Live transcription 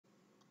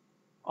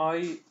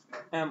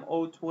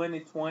IMO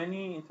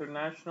 2020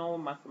 International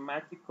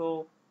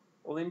Mathematical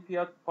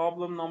Olympiad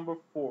problem number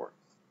 4.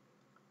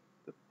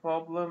 The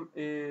problem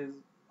is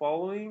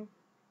following.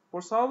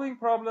 For solving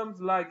problems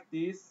like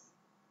this,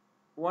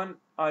 one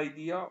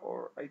idea,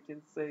 or I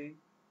can say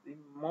the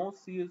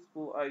most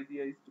useful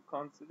idea, is to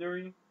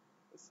considering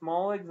a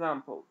small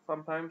example,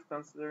 sometimes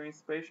considering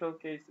special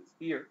cases.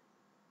 Here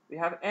we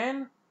have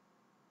n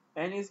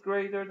is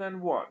greater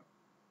than 1.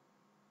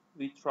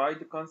 We try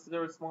to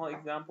consider a small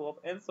example of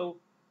n, so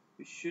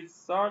we should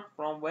start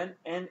from when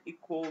n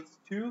equals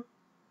 2,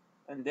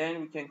 and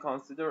then we can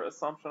consider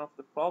assumption of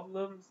the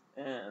problems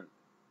and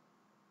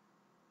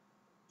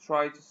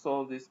try to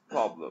solve this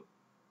problem.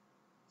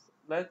 So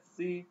let's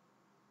see,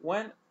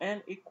 when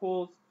n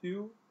equals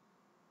 2,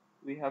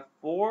 we have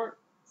 4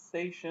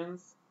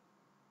 stations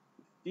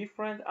with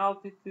different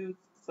altitudes.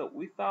 So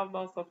without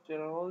loss of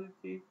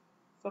generality,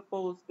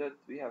 suppose that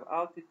we have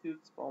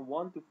altitudes from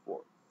 1 to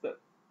 4. So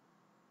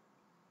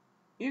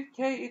if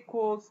k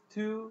equals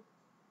 2,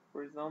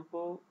 for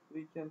example,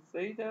 we can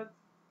say that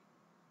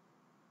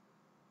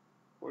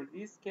for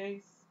this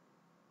case,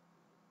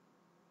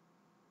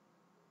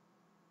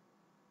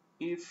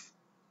 if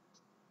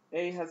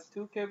A has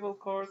 2 cable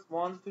cars,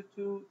 1 to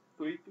 2,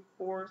 3 to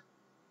 4,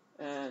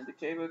 and the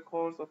cable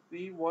cars of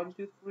B, 1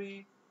 to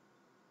 3,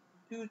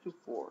 2 to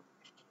 4.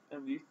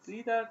 And we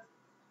see that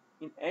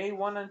in A,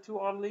 1 and 2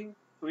 are linked,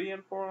 3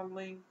 and 4 are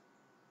linked,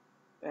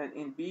 and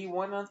in B,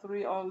 1 and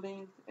 3 are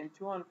linked, and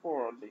 2 and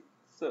 4 are linked.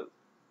 So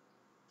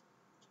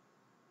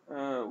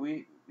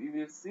we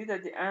will see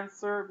that the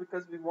answer,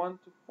 because we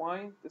want to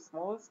find the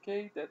smallest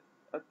k, that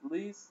at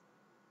least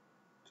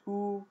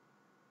 2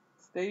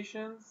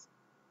 stations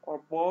are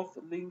both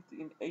linked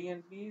in A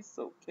and B,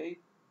 so k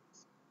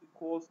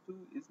equals 2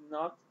 is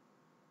not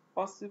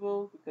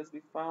possible, because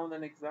we found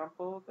an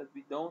example that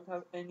we don't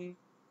have any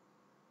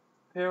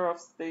pair of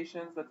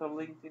stations that are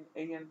linked in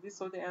A and B,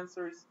 so the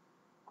answer is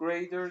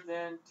greater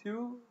than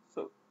 2.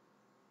 So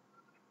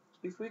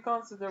if we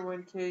consider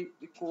when k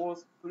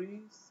equals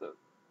 3, so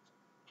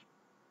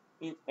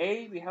in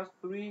A we have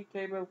 3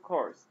 cable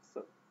cars,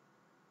 so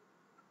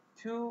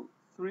 2,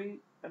 3,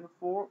 and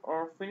 4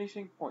 are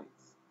finishing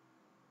points.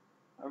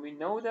 And we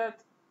know that,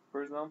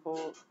 for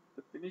example,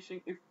 the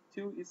finishing, if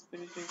 2 is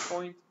finishing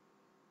point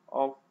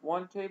of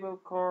one cable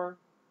car,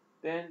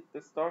 then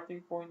the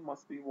starting point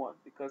must be 1,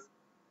 because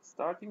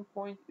starting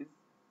point is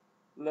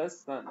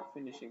less than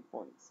finishing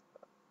points,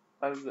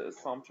 as the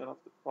assumption of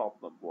the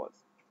problem was.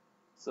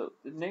 So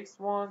the next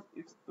one,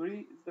 if 3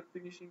 is the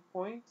finishing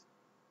point,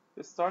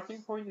 the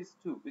starting point is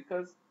 2,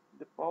 because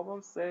the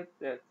problem said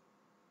that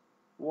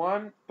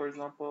 1, for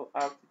example,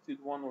 altitude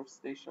 1 or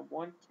station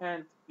 1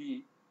 can't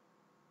be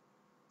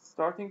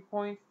starting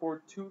point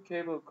for 2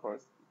 cable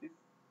cars. It is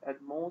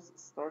at most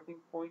starting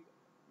point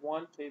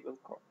 1 cable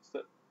car.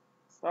 So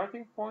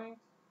starting point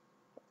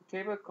of the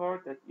cable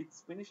car that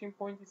its finishing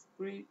point is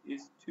 3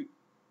 is 2.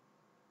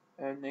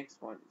 And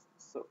next one is,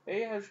 so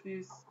A has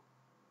these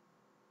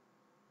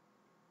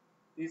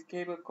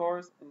cable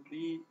cars, and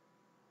B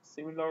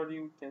similarly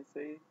we can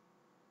say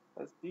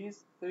has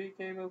these 3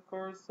 cable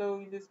cars. So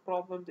in this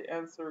problem the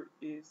answer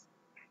is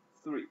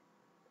 3.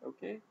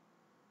 Okay,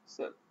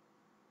 so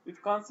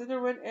we've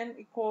considered when n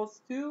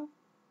equals 2,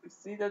 we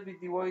see that we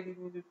divide it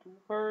into 2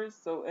 pairs,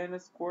 so n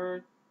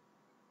squared,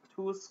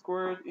 2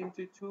 squared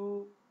into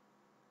 2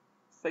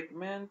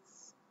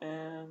 segments,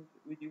 and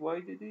we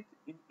divided it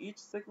in each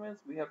segment.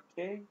 We have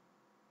k,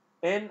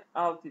 n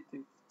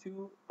altitudes,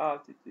 2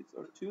 altitudes,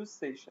 or 2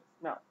 stations.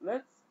 Now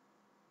let's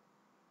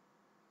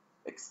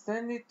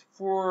extend it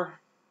for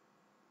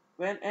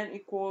when n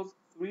equals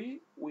 3.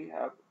 We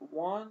have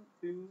 1,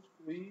 2,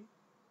 3,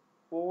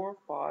 4,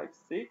 5,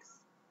 6,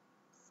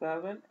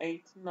 7,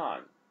 8, 9.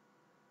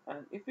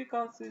 And if we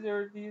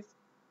consider these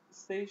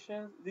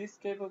stations, these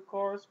cable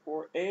cars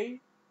for A,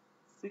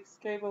 6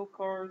 cable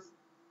cars,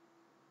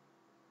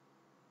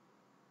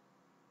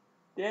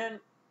 then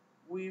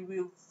we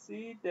will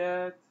see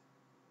that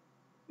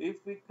if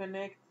we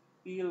connect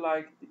B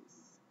like this,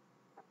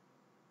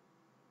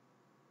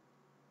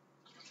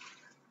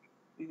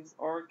 these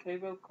are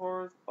cable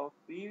cars of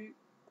B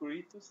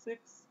 3 to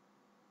 6,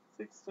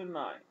 6 to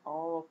 9.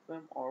 All of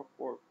them are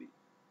for B.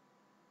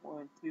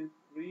 1, 2,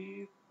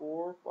 3,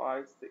 4,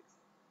 5, 6.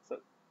 So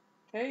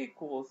k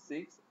equals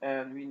 6,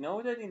 and we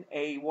know that in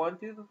A, 1,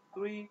 2,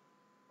 3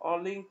 are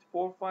linked,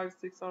 4, 5,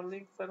 6 are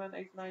linked, 7,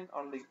 8, 9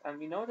 are linked. And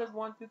we know that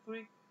 1, 2,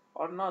 3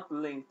 are not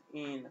linked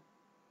in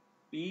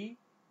B,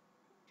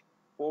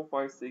 4,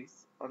 5,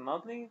 6 are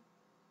not linked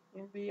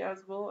in B as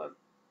well, and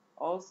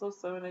also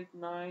 7, 8,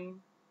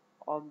 9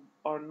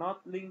 are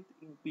not linked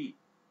in B.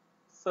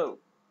 So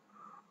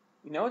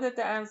we know that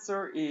the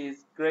answer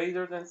is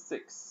greater than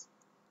 6.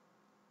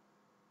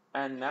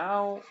 And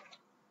now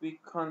we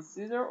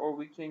consider, or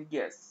we can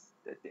guess,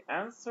 that the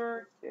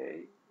answer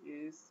k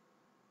is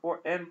for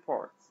n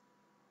parts.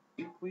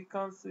 If we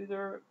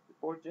consider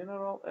for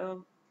general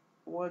L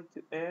 1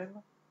 to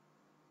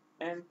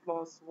n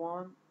plus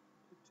 1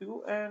 to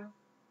 2n,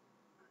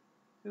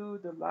 to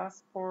the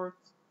last part,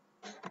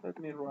 let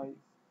me write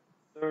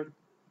third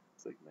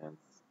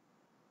segments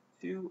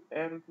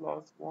 2n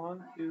plus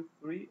 1 to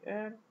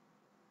 3n,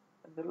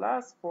 and the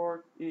last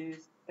part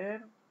is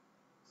n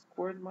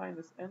squared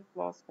minus n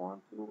plus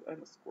 1 to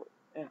n squared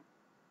n.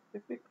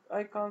 If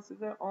I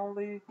consider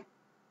only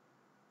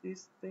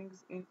these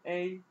things in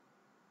A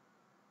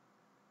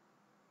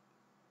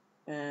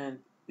and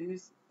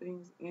these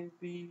things in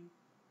B,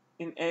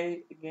 in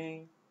A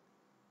again,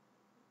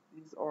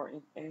 these are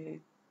in A,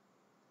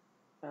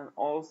 and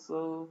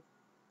also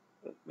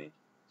let me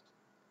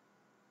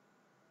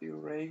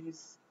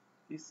erase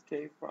this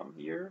K from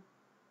here.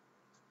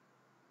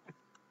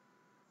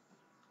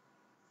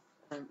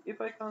 And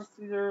if I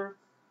consider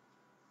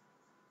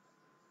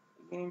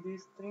again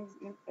these things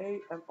in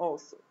A, and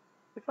also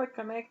if I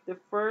connect the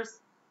first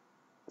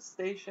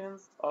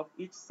stations of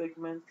each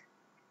segment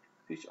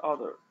to each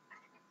other,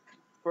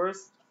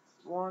 first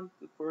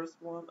first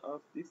one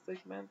of this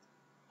segment,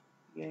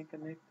 again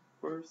connect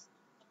the first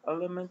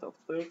element of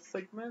third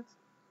segment,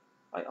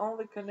 I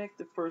only connect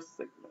the first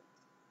segment.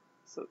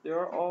 So they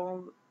are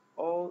all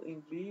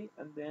in B,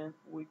 and then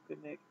we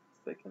connect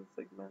second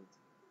segment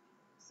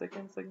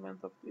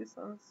of this,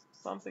 and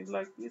something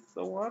like this.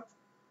 So what?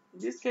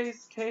 In this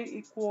case, K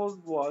equals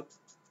what?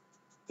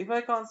 If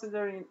I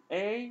consider in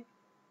A,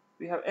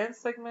 we have n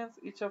segments,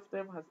 each of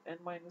them has n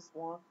minus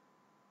 1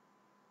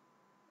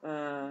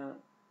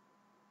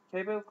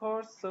 cable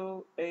cars,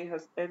 so A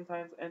has n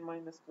times n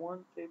minus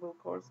 1 cable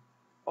cars.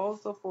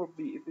 Also for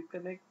B, if we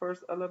connect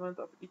first element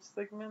of each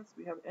segment,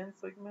 we have n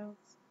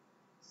segments.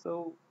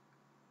 So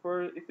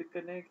if we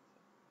connect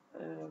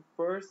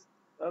first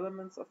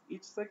elements of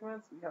each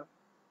segment, we have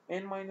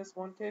n minus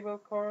 1 cable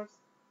cars.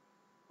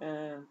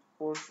 And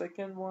for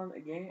second one,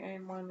 again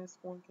n minus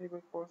 1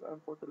 cable cars.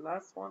 And for the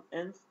last one,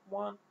 nth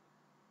one,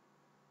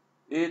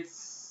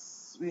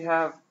 we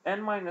have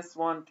n minus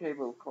 1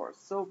 cable cores.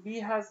 So B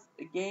has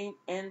again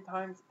n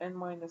times n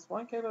minus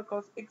 1 cable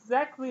cores,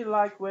 exactly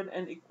like when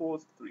n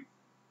equals 3.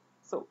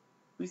 So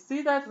we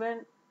see that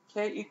when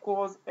K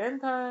equals n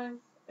times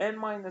n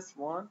minus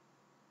 1,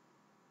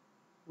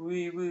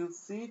 we will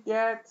see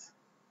that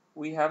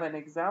we have an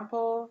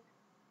example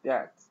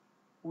that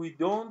we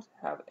don't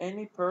have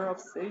any pair of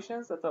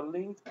stations that are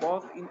linked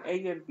both in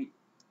A and B.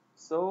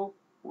 So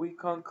we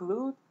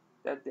conclude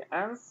that the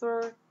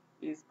answer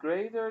is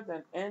greater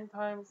than n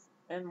times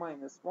n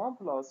minus 1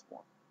 plus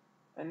 1.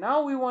 And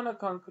now we want to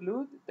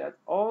conclude that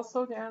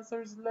also the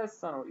answer is less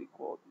than or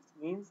equal.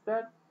 This means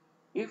that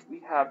if we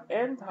have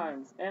n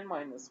times n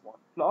minus 1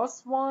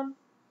 plus 1,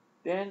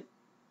 then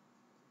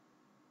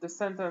the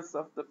sentence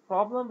of the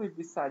problem will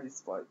be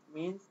satisfied.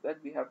 Means that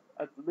we have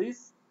at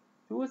least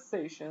two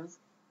stations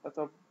that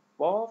are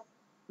both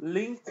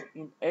linked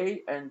in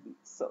A and B.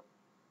 So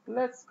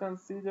let's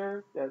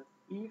consider that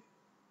if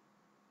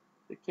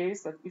the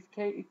case that if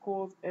K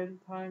equals n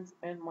times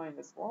n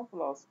minus 1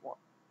 plus 1,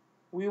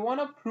 we want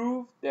to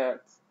prove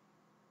that,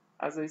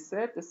 as I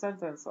said, the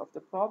sentence of the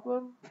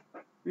problem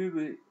will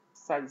be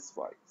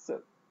satisfied.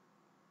 So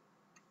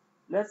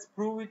let's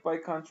prove it by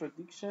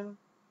contradiction.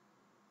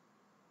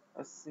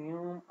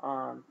 Assume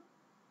on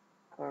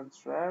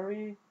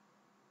contrary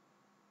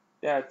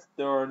that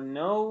there are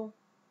no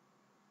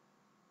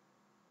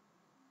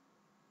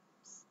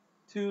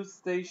two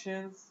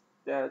stations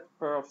that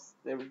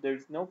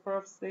there's no pair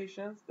of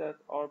stations that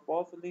are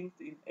both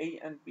linked in A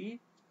and B.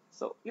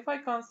 So if I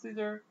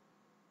consider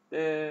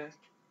the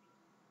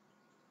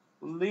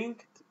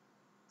linked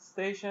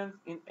stations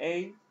in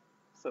A,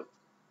 so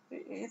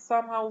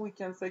somehow we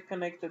can say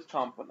connected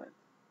component.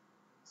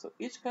 So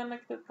each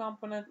connected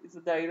component is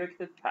a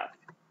directed path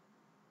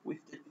with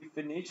the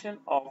definition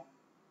of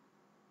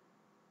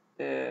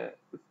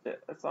with the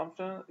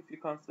assumption, if you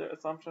consider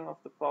assumption of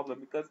the problem,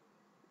 because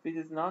if it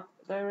is not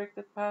a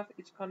directed path,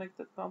 each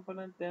connected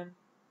component, then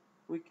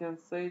we can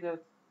say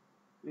that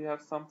we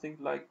have something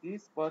like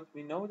this, but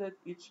we know that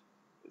each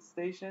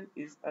station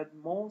is at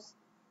most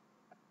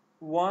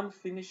one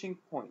finishing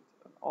point.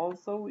 And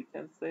also we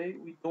can say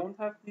we don't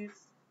have this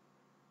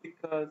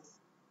because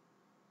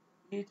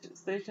each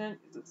station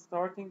is a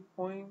starting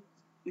point,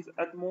 is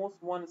at most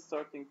one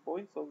starting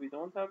point, so we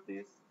don't have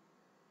this.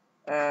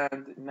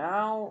 And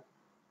now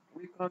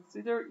we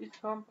consider each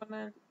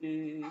component,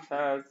 it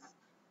has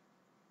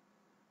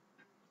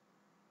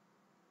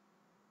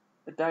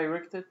a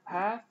directed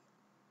path.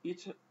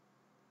 Each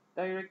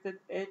directed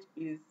edge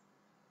is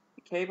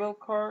a cable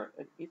car,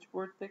 and each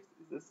vertex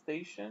is a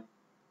station.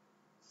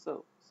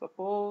 So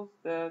suppose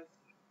that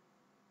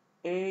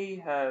A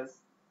has,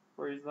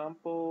 for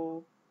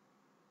example,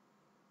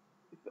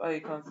 if I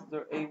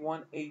consider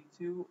A1,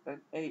 A2, and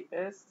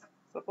AS,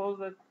 suppose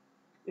that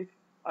if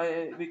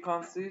we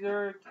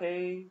consider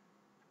K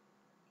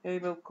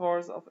cable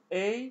cores of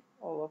A,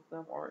 all of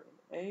them are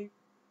in A,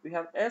 we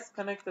have S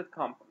connected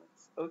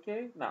components.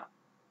 Okay, now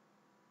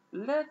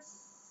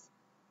let's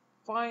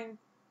find,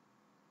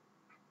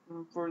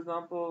 for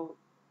example,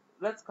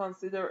 let's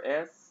consider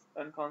S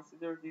and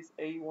consider this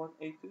A1,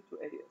 A2 to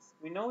AS.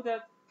 We know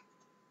that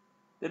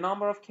the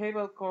number of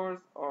cable cores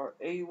are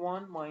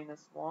A1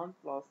 minus 1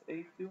 plus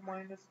A2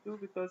 minus 2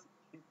 because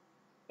in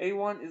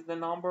A1 is the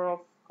number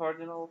of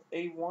cardinal of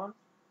A1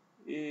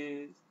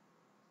 is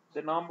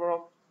the number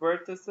of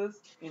vertices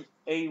in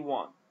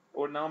A1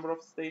 or number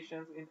of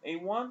stations in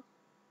A1.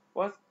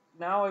 But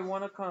now I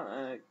want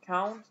to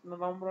count the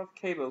number of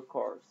cable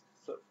cars.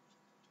 So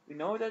we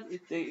know that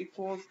if they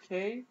equals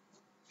K,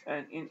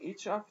 and in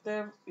each of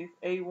them, if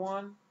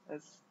A1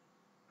 has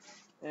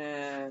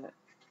A1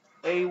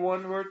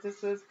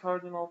 vertices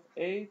cardinal of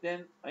A,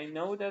 then I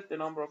know that the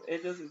number of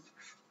edges is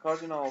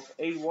cardinal of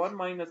A1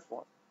 minus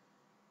 1.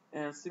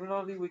 And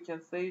similarly, we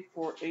can say it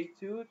for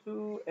A2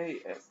 to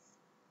AS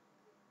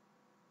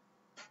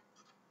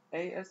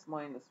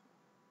minus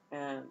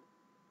 1. And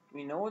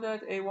we know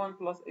that A1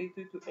 plus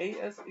A2 to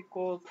AS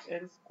equals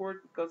N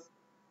squared because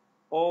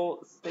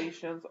all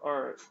stations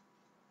are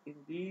in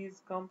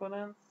these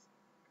components,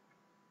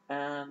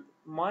 and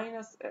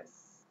minus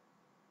S.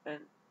 And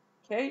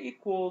K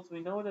equals, we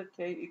know that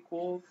K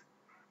equals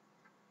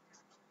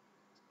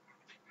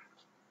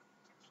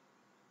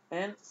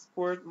N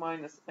squared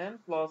minus N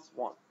plus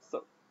 1.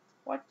 So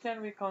what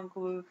can we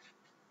conclude?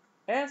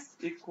 S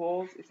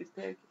equals, if we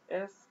take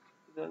S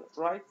to the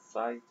right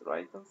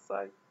hand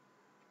side,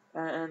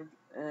 and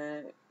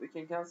we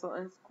can cancel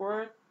N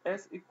squared,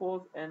 S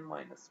equals N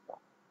minus 1.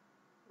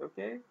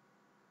 Okay?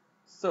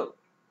 So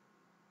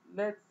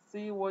let's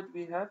see what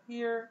we have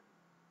here.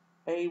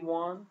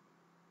 A1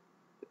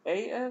 to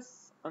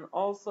AS, and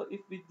also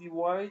if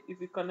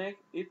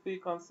we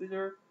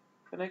consider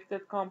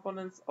connected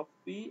components of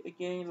B,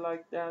 again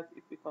like that,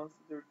 if we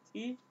consider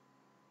T,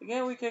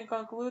 again we can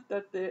conclude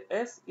that the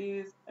S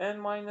is N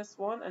minus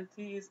 1 and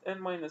T is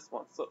N minus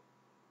 1. So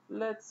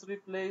let's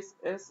replace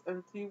S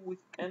and T with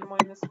N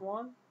minus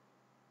 1.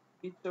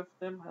 Each of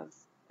them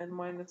has N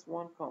minus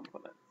 1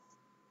 components,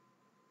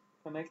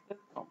 connected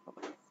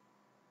components.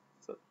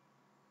 So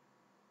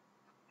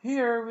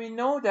here we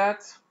know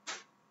that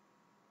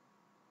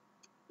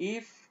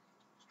if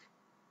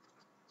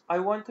I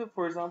want to,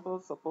 for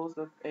example, suppose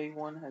that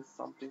A1 has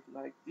something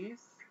like this.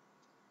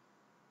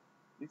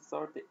 These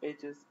are the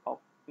edges of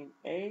in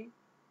A,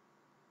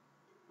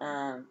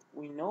 and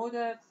we know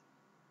that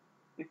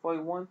if I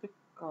want to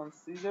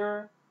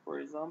consider, for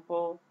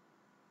example,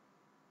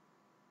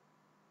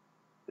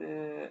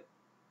 the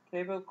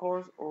cable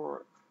cores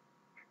or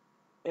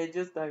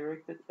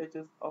directed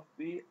edges of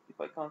B, if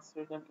I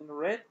consider them in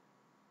red,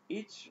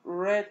 each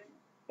red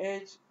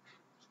edge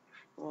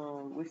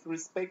with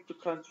respect to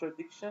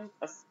contradiction,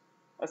 as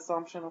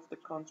assumption of the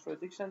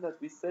contradiction that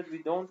we said we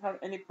don't have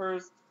any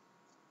pairs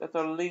that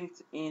are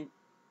linked in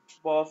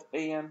both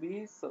A and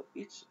B, so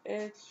each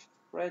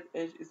red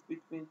edge is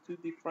between two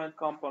different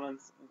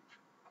components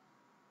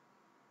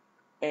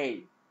in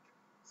A.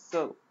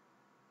 So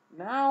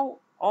now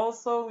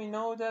also we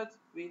know that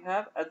we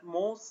have at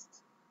most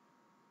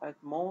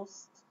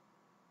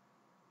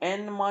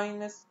n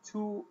minus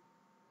 2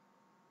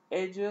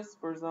 edges.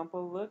 For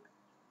example, look,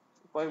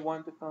 if I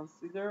want to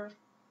consider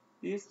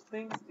these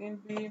things in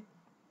B,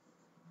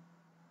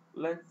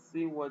 let's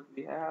see what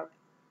we have.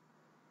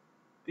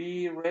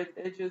 B red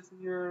edges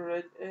here,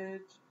 red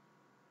edge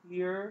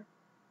here,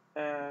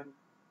 and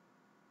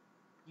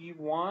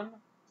B1.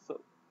 So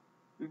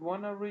we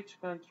want to reach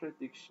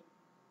contradiction.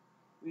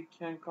 We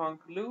can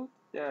conclude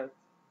that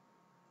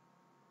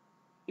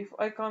if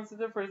I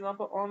consider, for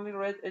example, only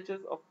red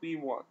edges of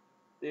B1,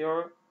 they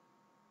are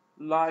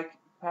like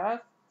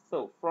path.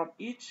 So from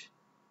each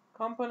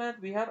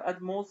component, we have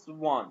at most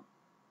one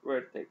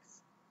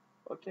vertex.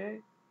 Okay,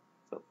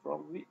 so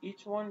from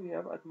each one, we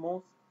have at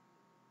most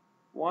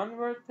one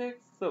vertex.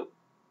 So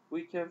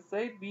we can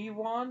say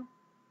B1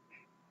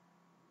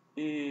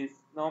 is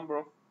number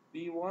of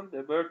B1,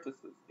 the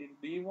vertices in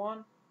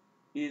B1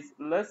 is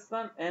less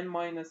than n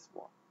minus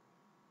 1.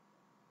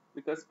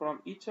 Because from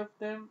each of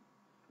them,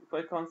 if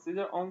I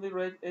consider only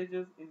red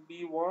edges in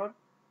B1,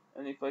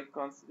 and if I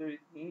consider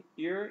it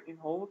here in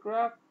whole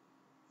graph,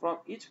 from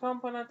each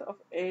component of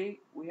A,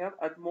 we have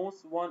at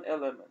most one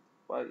element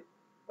by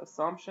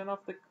assumption of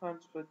the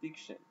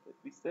contradiction that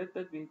we said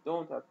that we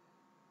don't have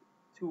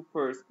two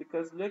pairs.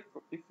 Because look,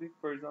 if we,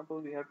 for example,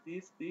 we have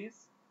these,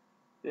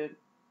 then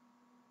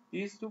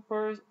these two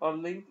pairs are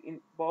linked in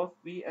both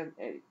B and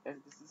A,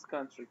 and this is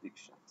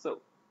contradiction.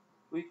 So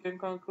we can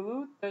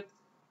conclude that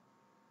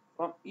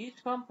from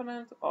each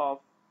component of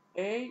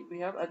A, we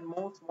have at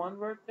most one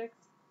vertex.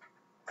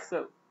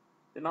 So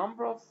the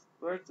number of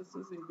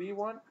vertices in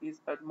B1 is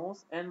at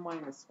most n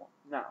minus 1.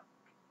 Now,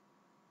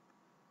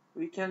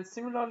 we can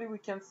say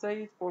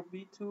it for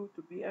B2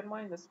 to be n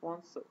minus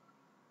 1. So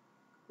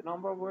the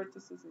number of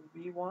vertices in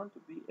B1 to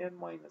be n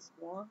minus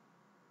 1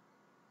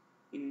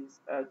 is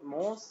at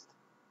most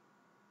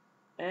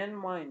n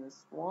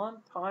minus 1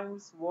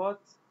 times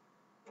what?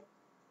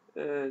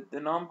 The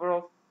number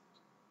of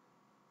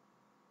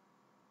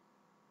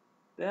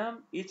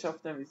them, each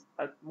of them is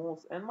at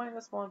most n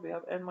minus 1. We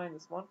have n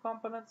minus 1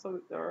 components,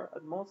 so there are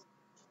at most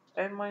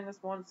n minus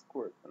 1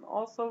 squared. And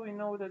also we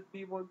know that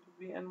B1 to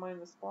be n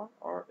minus 1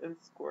 are n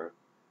squared.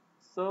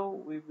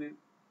 So we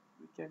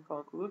can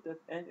conclude that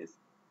n is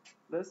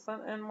less than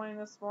n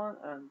minus 1,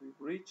 and we've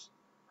reached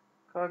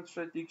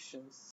contradictions.